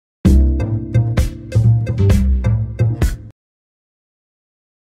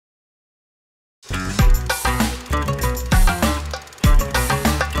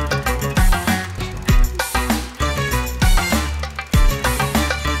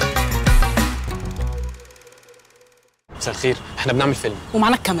مساء الخير، احنا بنعمل فيلم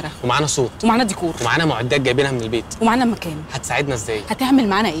ومعانا الكاميرا ومعانا صوت ومعانا ديكور ومعانا معدات جايبينها من البيت ومعانا مكان. هتساعدنا ازاي؟ هتعمل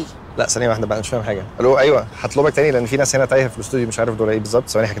معانا ايه؟ لا ثانية واحدة بقى، مش فاهم حاجة. الو ايوه، هطلبك تاني لان في ناس هنا تايهة في الاستوديو مش عارف دول ايه بالظبط.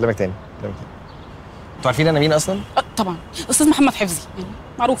 ثواني هكلمك تاني. انتوا عارفين انا مين اصلا؟ طبعا استاذ محمد حفظي، يعني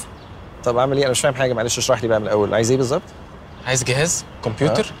معروفه. طب اعمل ايه؟ انا مش فاهم حاجة، معلش اشرح لي بقى من الاول. عايز ايه بالظبط؟ عايز جهاز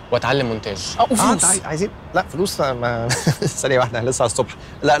كمبيوتر واتعلم مونتاج. وفلوس. عايزين؟ لا فلوس ما ثانية واحدة، احنا لسه على الصبح.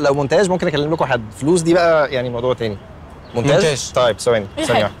 لا لو مونتاج ممكن اكلم لكم حد، فلوس دي بقى يعني موضوع تاني. مونتاج؟ طيب ثواني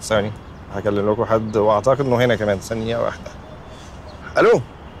ثانية واحدة، ثواني هكلم لكم حد واعتقد انه هنا كمان. ثانية واحدة. الو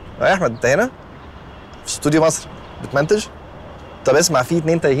يا احمد، انت هنا؟ في استوديو مصر بتمنتج؟ طب اسمع، في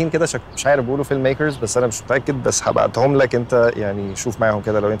اتنين تايهين كده مش عارف بيقولوا فيلم ميكرز بس انا مش متاكد، بس هبعتهم لك انت يعني شوف معاهم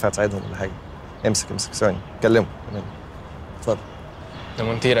كده لو ينفع تساعدهم ولا حاجه. امسك ثواني كلمه. تمام اتفضل. ده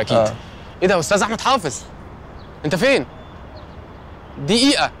مونتير اكيد. ايه ده يا استاذ احمد حافظ؟ انت فين؟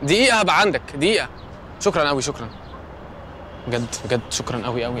 دقيقه هبقى عندك دقيقه. شكرا قوي، شكرا بجد شكرا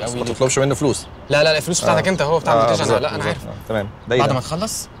قوي قوي قوي. ما تطلبش منه فلوس. لا الفلوس بتاعتك انت، هو بتاع المونتاج. انا عارف. تمام. بعد ما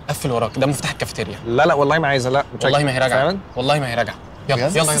تخلص قفل وراك، ده مفتاح الكافيتيريا. لا والله ما عايزه. لا والله ما هي راجعه، والله ما هي راجعه. يلا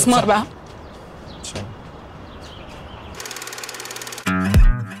استثمار بقى.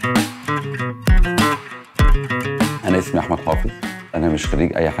 انا اسمي احمد حافظ، انا مش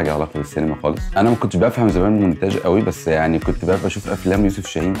خريج اي حاجه علاقه بالسينما خالص. انا ما كنتش بفهم زمان المونتاج قوي، بس يعني كنت بقى بشوف افلام يوسف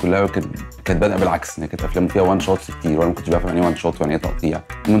شاهين كلها كانت بادئه بالعكس، ان كانت افلام فيها وان شوتس كتير، وانا ما كنتش بفهم يعني ايه وان شوت ويعني ايه تقطيع.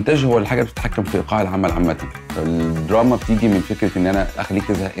 المونتاج هو الحاجه اللي بتتحكم في ايقاع العمل عامه. الدراما بتيجي من فكره ان انا اخليك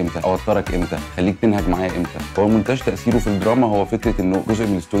تزهق امتى، اوترك امتى، اخليك تنهج معايا امتى. هو المونتاج تاثيره في الدراما هو فكره انه جزء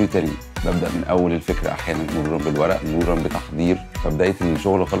من الستوري تيلينج. ببدا من اول الفكره، احيانا مرورا بالورق، مرورا بتحضير، فبدايه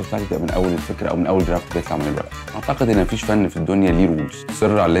الشغل خالص بتاعتي بتبقى من اول الفكره او من اول درافت بيطلع من الورق. اعتقد ان مفيش فن في الدنيا ليه رولز،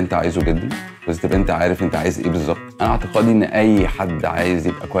 سر على اللي انت عايزه جدا، بس تبقى انت عارف انت عايز ايه بالظبط. انا اعتقادي ان اي حد عايز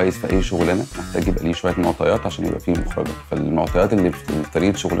يبقى كويس في اي شغلانه محتاج يبقى ليه شويه معطيات عشان يبقى فيه مخرجات. فالمعطيات اللي في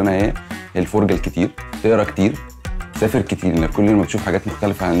طريقه شغلنا هي الفرجه الكتير، تقرا كتير، تسافر كتير، انك كل ما تشوف حاجات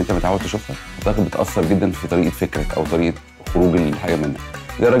مختلفه عن اللي انت متعود تشوفها اعتقد بتاثر جدا في طريقه فكرك او طريقه خروج الحاجه منك.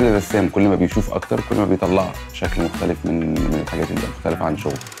 زي الراجل الرسام، كل ما بيشوف اكتر كل ما بيطلع شكل مختلف من الحاجات اللي مختلفه عن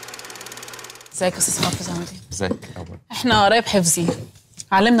شغله. ازيك يا استاذ حافظ؟ عامل ايه؟ ازيك؟ احنا قرايب حفظي،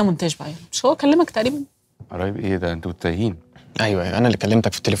 علمنا مونتاج بقى. مش هو كلمك تقريبا؟ قرايب ايه ده؟ انتوا تايهين. ايوه انا اللي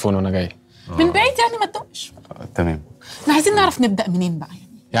كلمتك في التليفون وانا جاي. من بعيد يعني ما تدقش. تمام. احنا عايزين نعرف نبدا منين بقى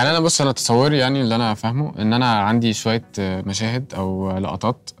يعني انا بص، انا تصوري يعني اللي انا فاهمه ان انا عندي شويه مشاهد او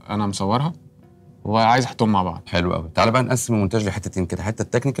لقطات انا مصورها وعايز احطهم مع بعض. حلو قوي. تعالى بقى نقسم المونتاج لحتتين كده، حته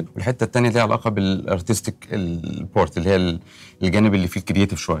التكنيكال والحته الثانيه ليها علاقه بالارتستيك البورت اللي هي الجانب اللي فيه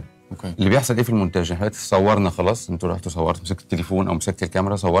الكرييتيف شويه. اوكي. اللي بيحصل ايه في المونتاج؟ احنا صورنا خلاص، انتوا رحتوا صورت، مسكت التليفون او مسكت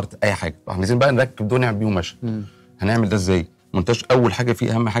الكاميرا صورت اي حاجه، عايزين بقى نركب دول نعمل بيهم مشهد. هنعمل ده ازاي؟ مونتاج اول حاجه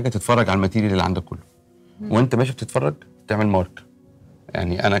فيه اهم حاجه تتفرج على الماتيريال اللي عندك كله. وانت ماشي بتتفرج تعمل مارك.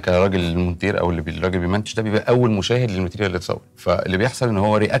 يعني انا كراجل المونتير او اللي الراجل بيمنتج ده بيبقى اول مشاهد للماتيريال اللي اتصور، فاللي بيحصل ان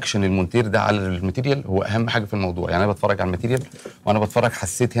هو رياكشن المونتير ده على الماتيريال هو اهم حاجه في الموضوع. يعني انا بتفرج على الماتيريال وانا بتفرج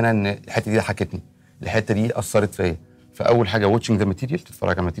حسيت هنا ان الحته دي ضحكتني، الحته دي اثرت فيا، فاول حاجه واتشنج ذا ماتيريال، تتفرج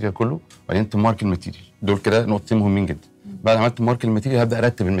على الماتيريال كله وبعدين تمارك الماتيريال. دول كده نقطتين مهمين جدا. بعد ما عملت مارك الماتيريال هبدا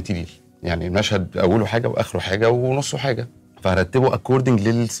ارتب الماتيريال، يعني المشهد اوله حاجه واخره حاجه ونصه حاجه، فهرتبه اكوردنج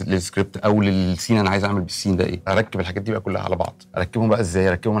للسكريبت او للسين. انا عايز اعمل بالسين ده ايه، اركب الحاجات دي بقى كلها على بعض. اركبهم بقى ازاي؟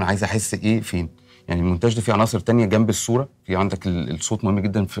 اركبهم انا عايز احس ايه فين. يعني المونتاج ده فيه عناصر تانية جنب الصوره، في عندك الصوت مهم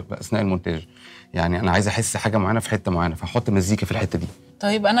جدا في اثناء المونتاج. يعني انا عايز احس حاجه معينه في حته معينه فهحط مزيكا في الحته دي.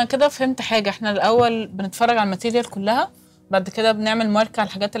 طيب انا كده فهمت حاجه. احنا الاول بنتفرج على الماتيريال كلها، بعد كده بنعمل مارك على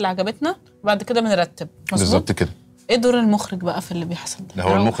الحاجات اللي عجبتنا، وبعد كده بنرتب. بالظبط كده. ايه دور المخرج بقى في اللي بيحصل ده؟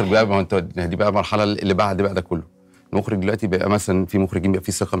 هو المخرج بقى، ما انت دي بقى المرحله اللي بعد بقى ده كله. المخرج دلوقتي بقى مثلا في مخرجين بقى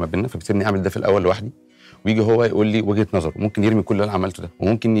في ثقه ما بيننا، فبيسيبني اعمل ده في الاول لوحدي، ويجي هو يقول لي وجهه نظره، ممكن يرمي كل اللي انا عملته ده،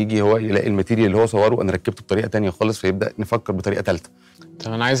 وممكن يجي هو يلاقي الماتيريال اللي هو صوره انا ركبته بطريقه ثانيه خالص، فيبدا نفكر بطريقه ثالثه.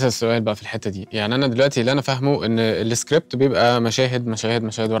 طب انا عايز السؤال بقى في الحته دي. يعني انا دلوقتي اللي انا فاهمه ان السكريبت بيبقى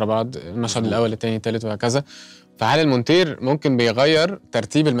مشاهد ورا بعض، المشهد الاول الثاني الثالث وهكذا. فهل المونتير ممكن بيغير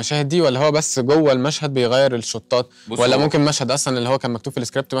ترتيب المشاهد دي، ولا هو بس جوه المشهد بيغير الشوتات، ولا ممكن مشهد اصلا اللي هو كان مكتوب في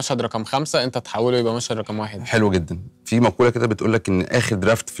السكريبت مشهد رقم 5 انت تحوله يبقى مشهد رقم 1؟ حلو جدا. في مقوله كده بتقول لك ان اخر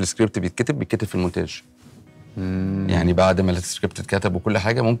درافت في السكريبت بيتكتب في المونتاج. يعني بعد ما السكريبت اتكتب وكل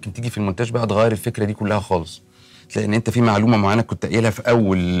حاجه ممكن تيجي في المونتاج بقى تغير الفكره دي كلها خالص. تلاقي ان انت في معلومه معينه كنت قايلها في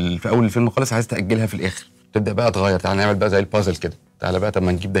اول الفيلم خالص عايز تاجلها في الاخر، تبدا بقى تغير. تعالى نعمل بقى زي البازل كده، تعالى بقى طب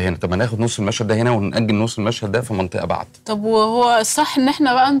ما نجيب ده هنا، طب ما ناخد نص المشهد ده هنا ونأجل نص المشهد ده في منطقه بعد. طب وهو الصح ان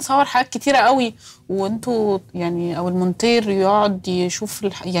احنا بقى نصور حاجات كتيره قوي وانتوا يعني او المونتير يقعد يشوف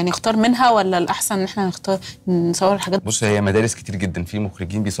يعني يختار منها، ولا الاحسن ان احنا نصور الحاجات؟ بص هي مدارس كتير جدا. في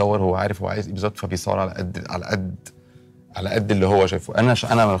مخرجين بيصور هو عارف هو عايز ايه بالظبط، فبيصور على قد على قد اللي هو شايفه.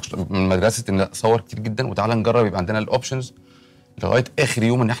 انا من مدرسه ان اصور كتير جدا وتعالى نجرب، يبقى عندنا الاوبشنز لغايه اخر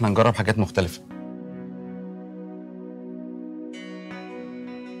يوم ان احنا نجرب حاجات مختلفه.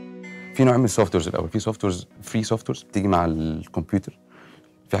 في نوع من السوفت ويرز الاول، في سوفت ويرز فري سوفت ويرز بتيجي مع الكمبيوتر،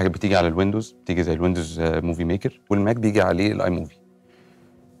 في حاجات بتيجي على الويندوز بتيجي زي الويندوز موفي ميكر، والماك بيجي عليه الاي موفي.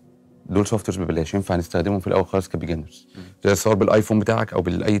 دول سوفت ويرز ببلاش، ينفع نستخدمهم في الاول خالص كبيجنرز. زي تصور بالايفون بتاعك او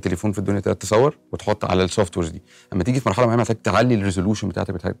باي تليفون في الدنيا تقدر تصور وتحط على السوفت ويرز دي. اما تيجي في مرحله معينه محتاج تعلي الريزولوشن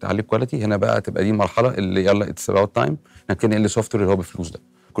بتاعتك، محتاج تعلي الكواليتي، هنا بقى تبقى دي المرحله اللي يلا اتس اباوت تايم انك تنقل السوفت وير اللي هو بفلوس ده.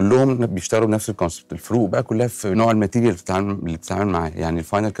 كلهم بيشتغلوا بنفس الكونسبت، الفروق بقى كلها في نوع الماتيريال اللي بتتعامل معاه. يعني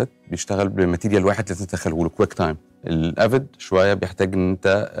الفاينل كات بيشتغل بماتيريال واحد لازم تدخله له كويك تايم. الافيد شويه بيحتاج ان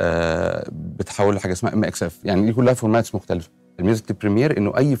انت بتحول لحاجه اسمها ام اكس اف، يعني دي كلها فورماتس مختلفه. الميزه البريمير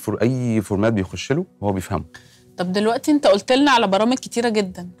انه اي فورمات بيخش له هو بيفهمه. طب دلوقتي انت قلت لنا على برامج كتيره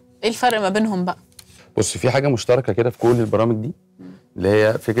جدا، ايه الفرق ما بينهم بقى؟ بص، في حاجه مشتركه كده في كل البرامج دي اللي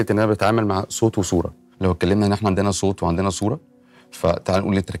هي فكره ان انا بتعامل مع صوت وصوره. لو اتكلمنا ان احنا عندنا صوت وعندنا صوره، فتعال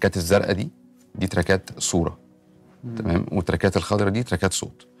نقول التراكات الزرقاء دي تراكات صوره، تمام، والتراكات الخضراء دي تراكات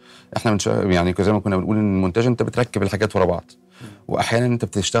صوت. احنا يعني زي ما كنا بنقول ان المونتاج انت بتركب الحاجات ورا بعض، واحيانا انت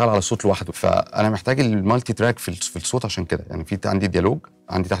بتشتغل على الصوت لوحده. فانا محتاج المالتي تراك في الصوت عشان كده. يعني في عندي ديالوج،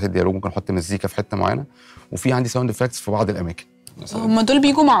 عندي تحت الديالوج ممكن احط مزيكا في حته معينه، وفي عندي ساوند افكتس في بعض الاماكن. هم دول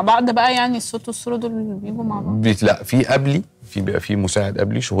بيجوا مع بعض بقى؟ يعني الصوت والصوره دول بيجوا مع بعض؟ لا، في قبلي بيبقى في مساعد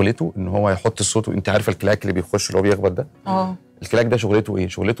قبلي شغلته ان هو يحط الصوت. وانت عارف الكلاك اللي بيخش اللي هو بيخبط ده؟ الكلاك ده شغلته ايه؟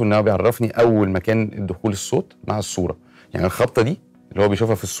 شغلته ان هو بيعرفني اول مكان دخول الصوت مع الصوره. يعني الخبطه دي اللي هو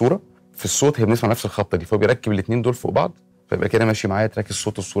بيشوفها في الصوره في الصوت هي بنسمع نفس الخبطه دي، فهو بيركب الاثنين دول فوق بعض، فيبقى كده ماشي معايا تراك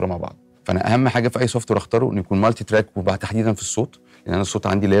الصوت والصوره مع بعض. فانا اهم حاجه في اي سوفت وير اختاره انه يكون مالتي تراك، وبقى تحديدا في الصوت، لان انا الصوت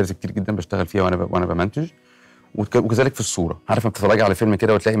عندي لايرز كتير جدا بشتغل فيها وانا بمنتج. وكذلك في الصوره. عارف لما بتتفرج على فيلم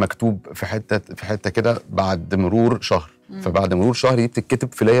كده وتلاقي مكتوب في حته كده بعد مرور شهر، فبعد مرور شهر دي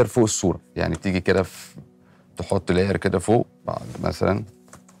بتتكتب في لاير فوق الصوره. يعني بتيجي كده تحط لاير كده فوق، بعد مثلا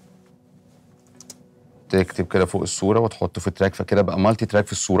تكتب كده فوق الصوره وتحطه في تراك، فكده بقى مالتي تراك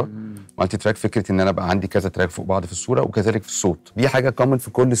في الصوره. مالتي تراك فكره ان انا بقى عندي كذا تراك فوق بعض في الصوره، وكذلك في الصوت. دي حاجه كومن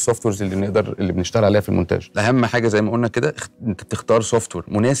في كل السوفت ويرز اللي بنشتغل عليها في المونتاج. اهم حاجه زي ما قلنا كده انت تختار سوفت وير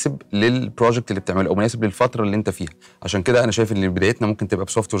مناسب للبروجكت اللي بتعمله او مناسب للفتره اللي انت فيها. عشان كده انا شايف ان بدايتنا ممكن تبقى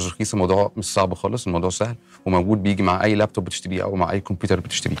بسوفت ويرز رخيصه. الموضوع مش صعب خالص، الموضوع سهل وموجود، بيجي مع اي لابتوب بتشتريه او مع اي كمبيوتر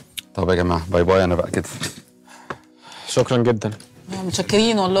بتشتريه. طب يا جماعه باي باي، انا بقى كده. شكرا جدا،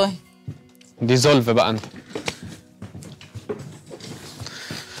 متشكرين والله. دي زولف بقى انت.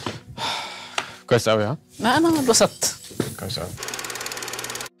 كويس قوي. ها؟ لا انا اتبسطت. كويس قوي.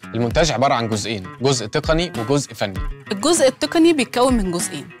 المونتاج عباره عن جزئين، جزء تقني وجزء فني. الجزء التقني بيتكون من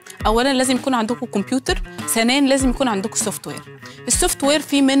جزئين. اولا لازم يكون عندكم كمبيوتر، ثانيا لازم يكون عندكم سوفت وير. السوفت وير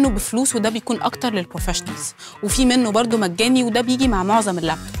في منه بفلوس وده بيكون اكتر للبروفيشنالز، وفي منه برضو مجاني وده بيجي مع معظم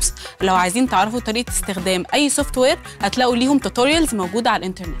اللابتوبس. لو عايزين تعرفوا طريقه استخدام اي سوفت وير هتلاقوا ليهم توتوريالز موجوده على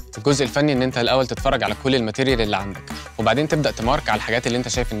الانترنت. الجزء الفني ان انت الاول تتفرج على كل الماتيريال اللي عندك، وبعدين تبدا تمارك على الحاجات اللي انت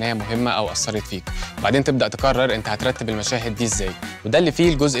شايف ان هي مهمه او اثرت فيك، وبعدين تبدا تقرر انت هترتب المشاهد دي ازاي. وده اللي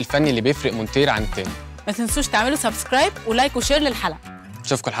فيه الجزء الفني اللي بيفرق مونتير عن التاني. ما تنسوش تعملوا سبسكرايب ولايك وشير للحلقه.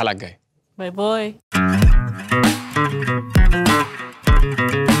 اشوفكم الحلقه الجايه. باي باي.